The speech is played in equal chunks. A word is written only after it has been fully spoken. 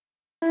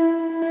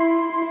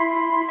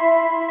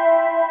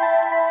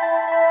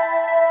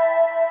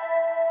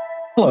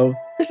Hello,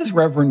 this is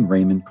Reverend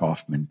Raymond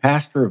Coffman,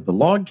 pastor of the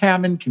Log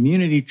Cabin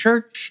Community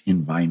Church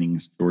in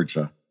Vinings,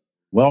 Georgia.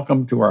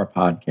 Welcome to our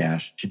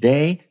podcast.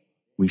 Today,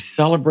 we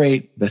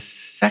celebrate the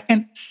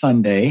second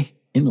Sunday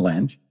in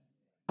Lent.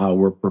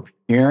 We're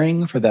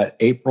preparing for that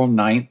April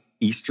 9th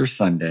Easter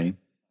Sunday.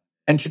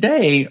 And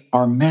today,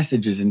 our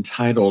message is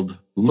entitled,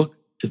 Look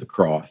to the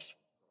Cross.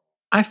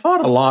 I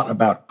thought a lot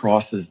about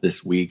crosses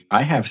this week.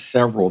 I have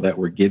several that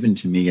were given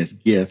to me as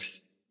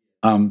gifts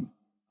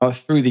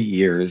through the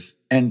years.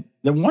 And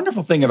the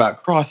wonderful thing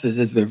about crosses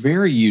is they're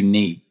very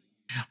unique.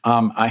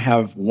 I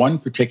have one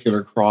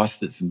particular cross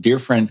that some dear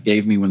friends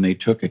gave me when they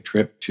took a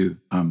trip to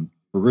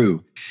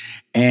Peru.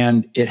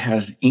 And it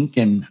has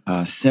Incan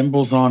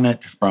symbols on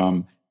it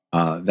from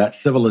that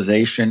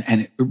civilization.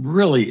 And it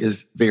really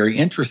is very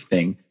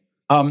interesting.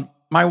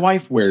 My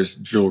wife wears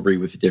jewelry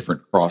with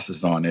different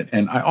crosses on it.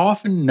 And I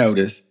often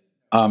notice,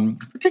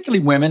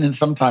 particularly women and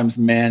sometimes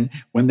men,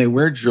 when they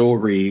wear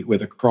jewelry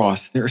with a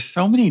cross, there are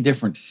so many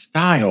different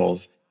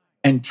styles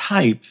and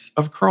types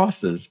of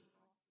crosses.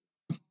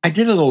 I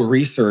did a little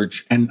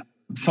research, and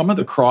some of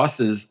the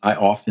crosses I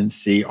often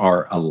see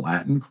are a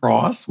Latin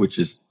cross, which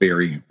is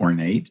very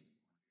ornate.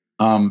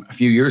 A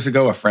few years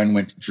ago, a friend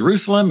went to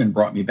Jerusalem and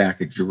brought me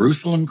back a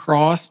Jerusalem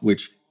cross,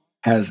 which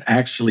has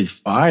actually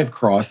 5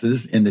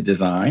 crosses in the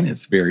design.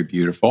 It's very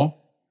beautiful.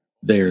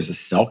 There's a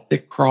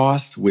Celtic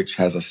cross, which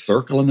has a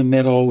circle in the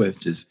middle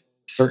with just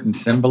certain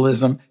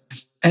symbolism.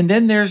 And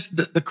then there's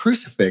the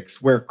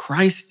crucifix where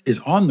Christ is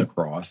on the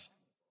cross.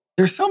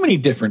 There's so many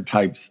different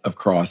types of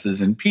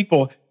crosses, and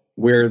people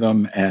wear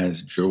them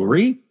as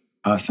jewelry.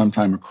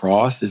 Sometimes a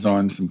cross is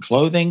on some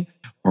clothing,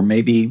 or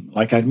maybe,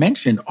 like I'd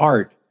mentioned,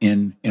 art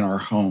in our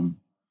home.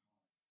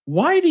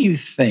 Why do you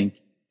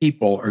think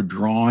people are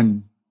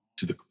drawn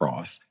to the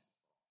cross?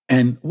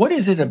 And what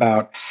is it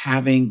about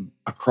having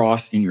a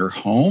cross in your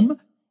home,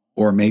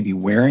 or maybe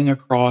wearing a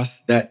cross,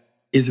 that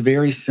is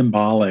very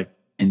symbolic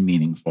and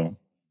meaningful?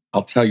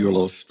 I'll tell you a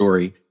little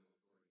story.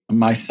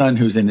 My son,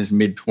 who's in his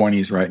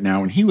mid-20s right now,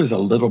 when he was a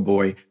little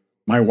boy,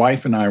 my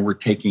wife and I were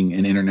taking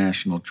an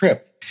international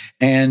trip,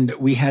 and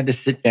we had to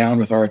sit down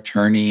with our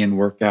attorney and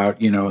work out,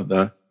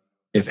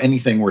 if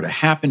anything were to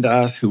happen to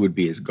us, who would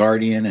be his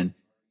guardian. And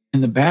in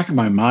the back of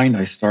my mind,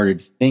 I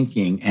started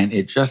thinking, and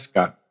it just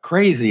got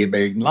crazy, about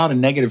a lot of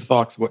negative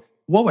thoughts. What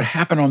would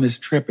happen on this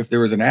trip if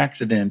there was an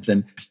accident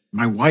and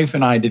my wife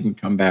and I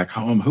didn't come back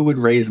home? Who would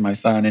raise my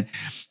son? And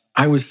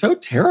I was so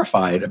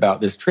terrified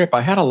about this trip.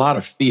 I had a lot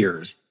of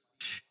fears.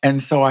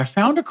 And so I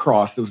found a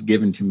cross that was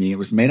given to me. It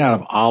was made out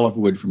of olive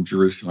wood from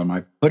Jerusalem.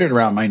 I put it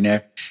around my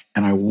neck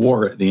and I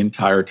wore it the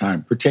entire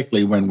time,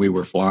 particularly when we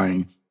were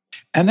flying.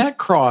 And that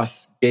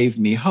cross gave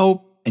me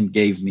hope and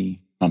gave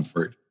me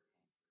comfort.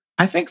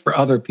 I think for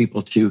other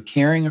people too,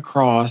 carrying a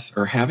cross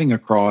or having a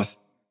cross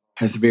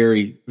has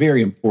very,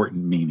 very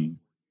important meaning.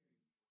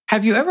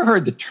 Have you ever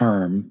heard the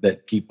term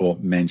that people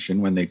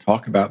mention when they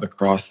talk about the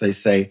cross? They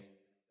say,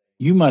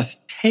 you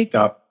must take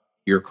up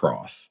your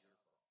cross.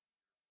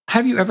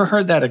 Have you ever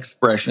heard that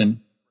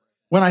expression?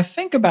 When I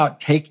think about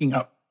taking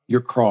up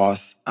your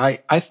cross, I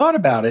thought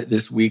about it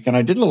this week, and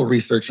I did a little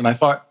research, and I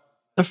thought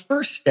the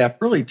first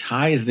step really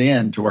ties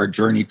into our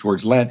journey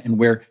towards Lent, and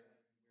where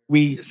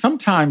we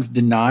sometimes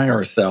deny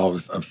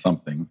ourselves of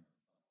something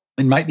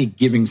and might be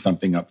giving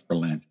something up for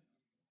Lent.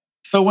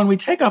 So when we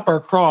take up our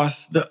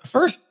cross, the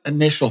first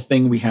initial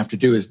thing we have to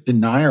do is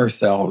deny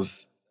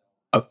ourselves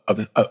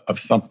of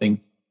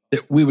something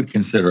that we would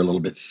consider a little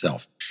bit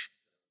selfish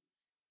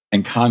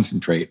and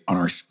concentrate on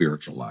our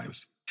spiritual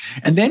lives.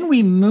 And then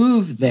we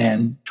move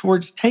then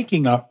towards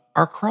taking up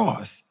our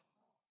cross.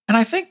 And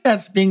I think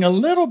that's being a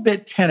little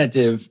bit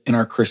tentative in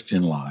our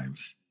Christian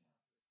lives.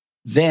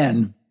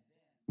 Then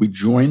we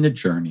join the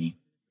journey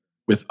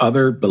with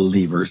other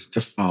believers to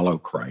follow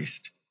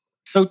Christ.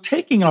 So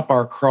taking up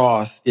our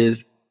cross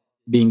is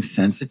being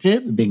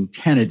sensitive, being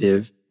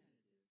tentative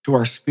to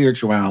our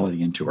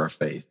spirituality and to our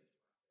faith.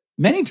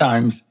 Many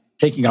times,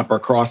 taking up our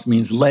cross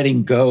means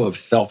letting go of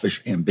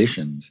selfish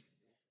ambitions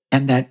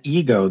and that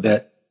ego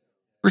that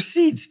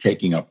precedes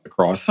taking up the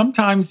cross.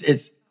 Sometimes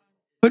it's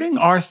putting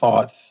our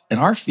thoughts and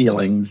our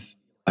feelings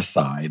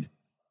aside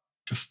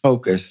to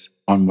focus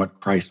on what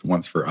Christ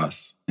wants for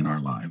us in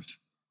our lives.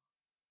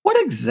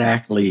 What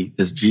exactly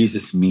does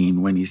Jesus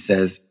mean when he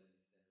says,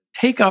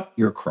 take up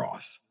your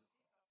cross?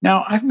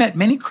 Now, I've met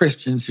many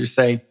Christians who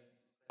say,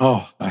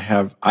 oh, I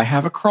have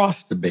a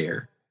cross to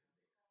bear.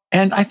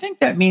 And I think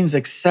that means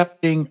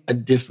accepting a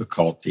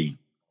difficulty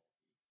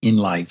in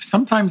life.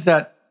 Sometimes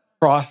that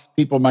cross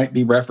people might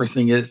be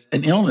referencing is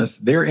an illness,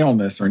 their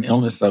illness, or an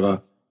illness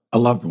of a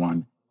loved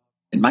one.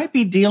 It might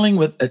be dealing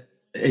with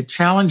a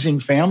challenging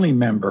family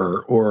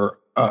member or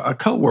a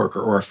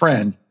coworker or a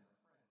friend.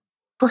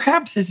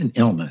 Perhaps it's an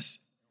illness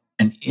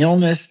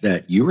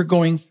that you were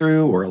going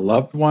through, or a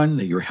loved one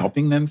that you're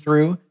helping them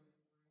through.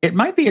 It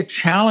might be a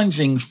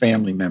challenging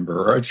family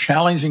member or a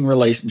challenging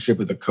relationship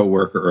with a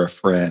coworker or a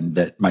friend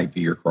that might be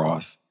your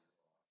cross.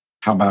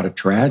 How about a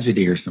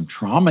tragedy or some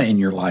trauma in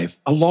your life,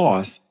 a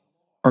loss,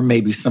 or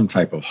maybe some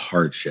type of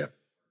hardship?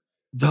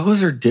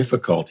 Those are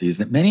difficulties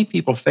that many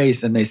people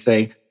face, and they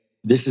say,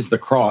 this is the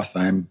cross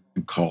I'm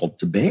called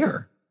to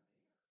bear.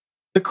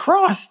 The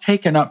cross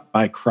taken up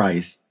by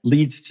Christ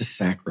leads to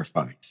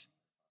sacrifice.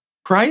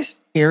 Christ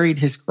carried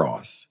his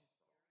cross,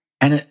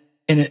 and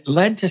it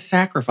led to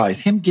sacrifice,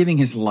 him giving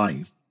his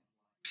life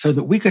so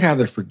that we could have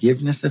the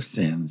forgiveness of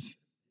sins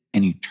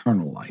and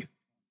eternal life.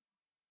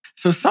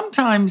 So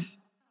sometimes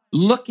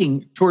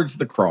looking towards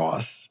the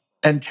cross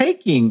and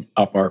taking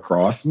up our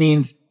cross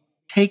means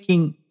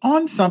taking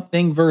on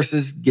something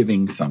versus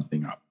giving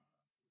something up.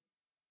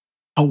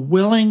 A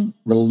willing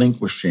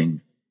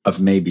relinquishing of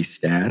maybe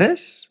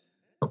status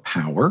or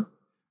power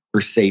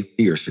or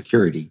safety or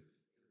security.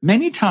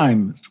 Many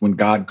times when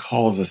God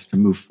calls us to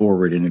move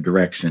forward in a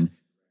direction,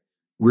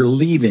 we're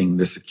leaving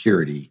the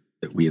security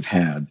that we have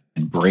had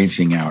and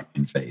branching out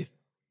in faith.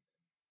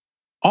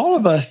 All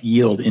of us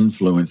yield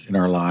influence in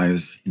our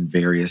lives in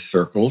various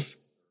circles.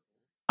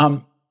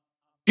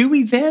 Do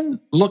we then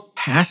look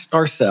past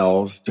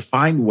ourselves to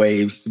find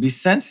ways to be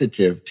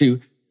sensitive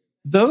to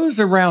those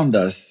around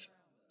us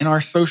in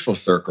our social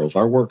circles,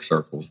 our work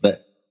circles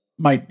that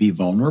might be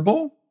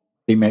vulnerable?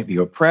 They might be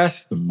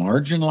oppressed, the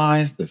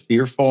marginalized, the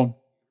fearful.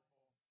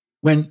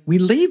 When we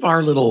leave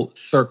our little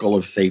circle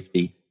of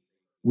safety,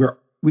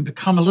 we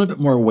become a little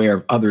bit more aware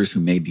of others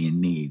who may be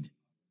in need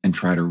and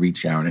try to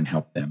reach out and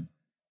help them.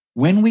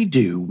 When we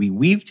do, we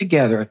weave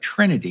together a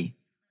trinity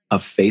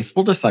of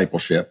faithful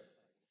discipleship,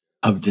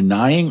 of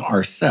denying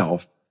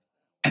ourselves,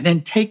 and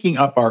then taking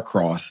up our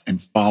cross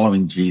and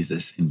following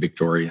Jesus in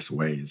victorious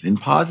ways, in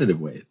positive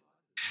ways.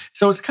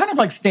 So it's kind of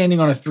like standing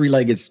on a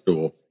three-legged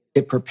stool.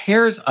 It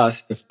prepares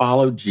us to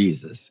follow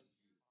Jesus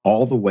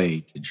all the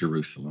way to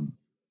Jerusalem.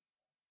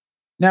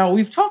 Now,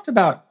 we've talked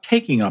about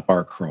taking up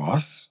our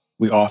cross.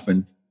 We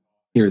often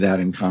hear that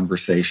in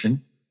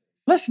conversation.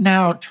 Let's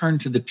now turn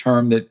to the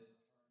term that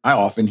I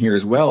often hear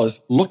as well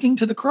as looking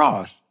to the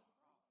cross.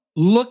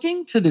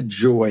 Looking to the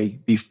joy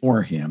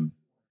before him,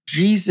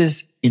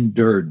 Jesus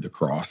endured the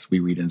cross, we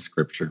read in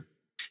Scripture.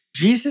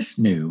 Jesus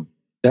knew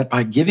that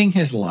by giving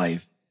his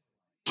life,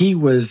 he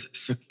was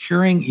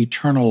securing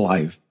eternal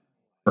life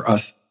for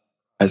us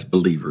as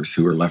believers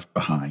who are left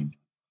behind.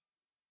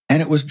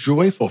 And it was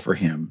joyful for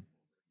him.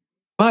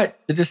 But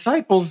the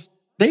disciples,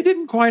 they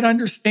didn't quite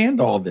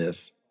understand all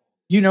this.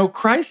 You know,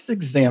 Christ's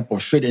example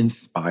should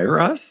inspire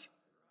us,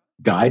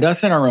 guide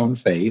us in our own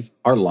faith,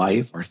 our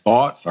life, our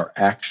thoughts, our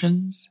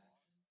actions,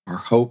 our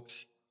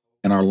hopes,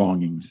 and our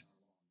longings.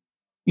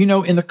 You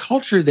know, in the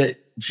culture that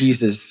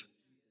Jesus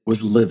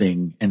was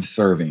living and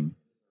serving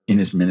in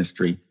his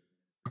ministry,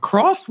 the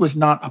cross was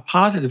not a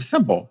positive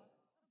symbol.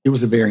 It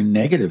was a very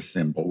negative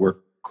symbol where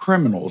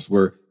criminals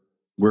were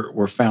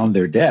found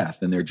their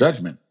death and their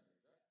judgment.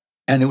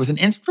 And it was an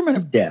instrument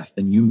of death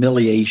and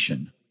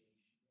humiliation,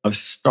 of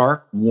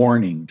stark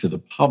warning to the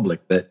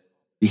public that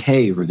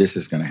behave or this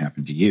is going to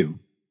happen to you.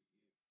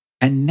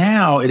 And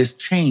now it has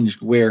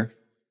changed where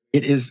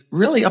it is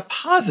really a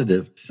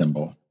positive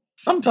symbol.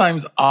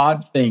 Sometimes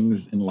odd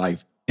things in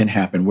life can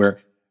happen where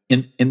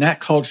in that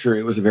culture,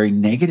 it was a very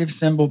negative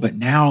symbol, but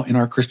now in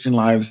our Christian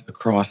lives, the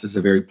cross is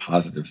a very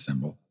positive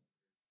symbol.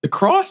 The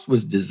cross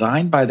was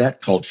designed by that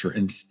culture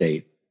and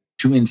state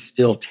to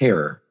instill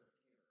terror,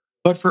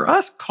 but for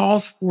us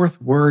calls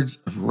forth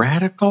words of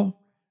radical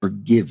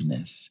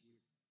forgiveness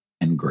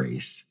and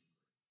grace.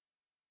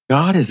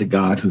 God is a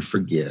God who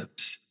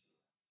forgives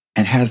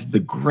and has the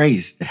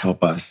grace to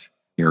help us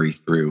carry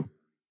through.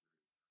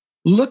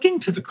 Looking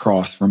to the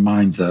cross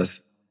reminds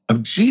us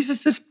of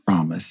Jesus'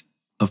 promise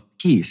of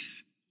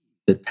peace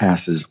that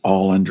passes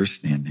all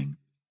understanding.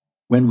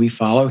 When we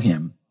follow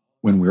him,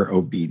 when we're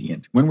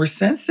obedient, when we're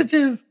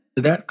sensitive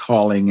to that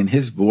calling and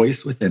his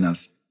voice within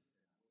us,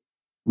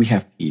 we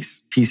have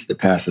peace, peace that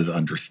passes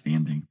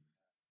understanding.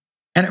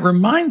 And it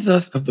reminds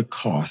us of the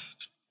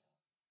cost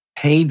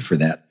paid for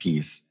that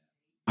peace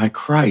by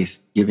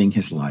Christ giving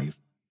his life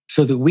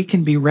so that we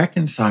can be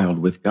reconciled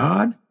with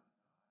God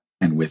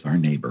and with our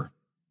neighbor.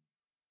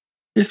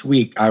 This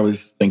week, I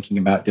was thinking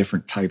about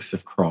different types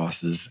of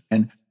crosses,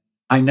 and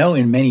I know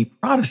in many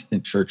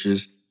Protestant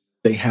churches,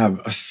 they have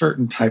a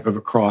certain type of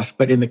a cross,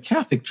 but in the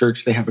Catholic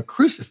Church, they have a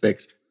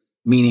crucifix,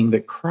 meaning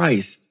that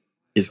Christ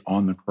is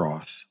on the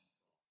cross.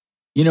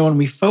 You know, when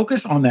we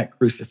focus on that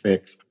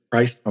crucifix,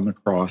 Christ on the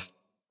cross,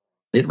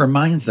 it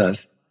reminds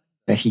us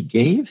that he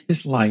gave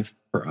his life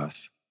for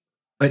us.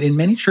 But in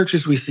many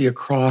churches, we see a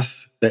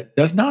cross that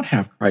does not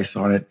have Christ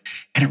on it,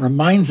 and it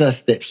reminds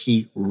us that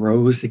he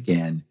rose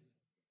again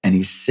and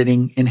he's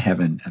sitting in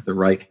heaven at the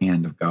right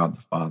hand of God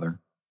the Father.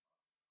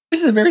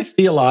 This is a very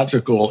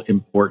theological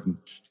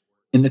importance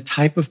in the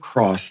type of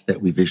cross that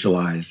we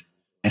visualize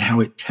and how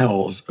it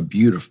tells a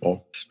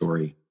beautiful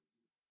story.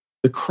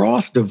 The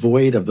cross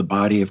devoid of the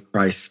body of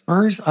Christ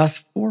spurs us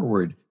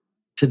forward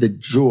to the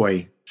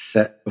joy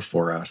set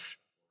before us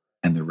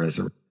and the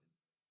resurrection.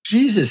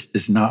 Jesus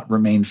does not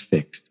remain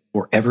fixed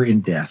forever in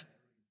death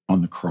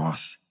on the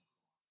cross,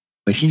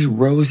 but he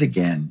rose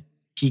again.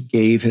 He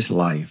gave his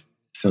life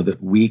so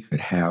that we could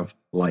have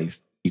life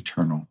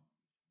eternal.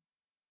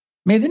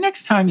 May the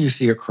next time you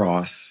see a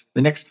cross,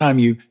 the next time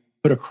you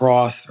put a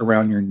cross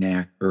around your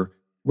neck or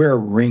wear a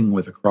ring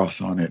with a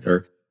cross on it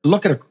or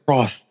look at a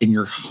cross in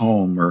your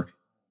home or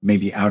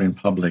maybe out in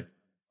public,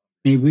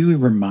 may we be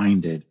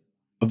reminded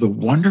of the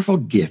wonderful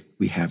gift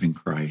we have in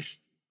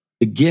Christ,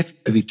 the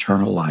gift of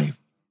eternal life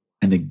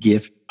and the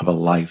gift of a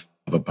life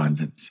of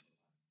abundance.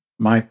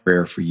 My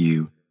prayer for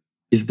you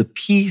is the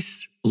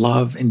peace,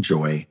 love, and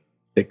joy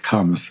that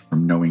comes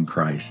from knowing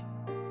Christ.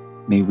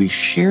 May we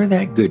share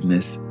that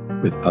goodness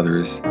with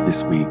others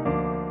this week.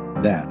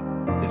 That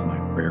is my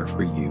prayer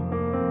for you.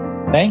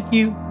 Thank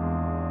you,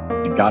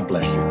 and God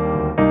bless you.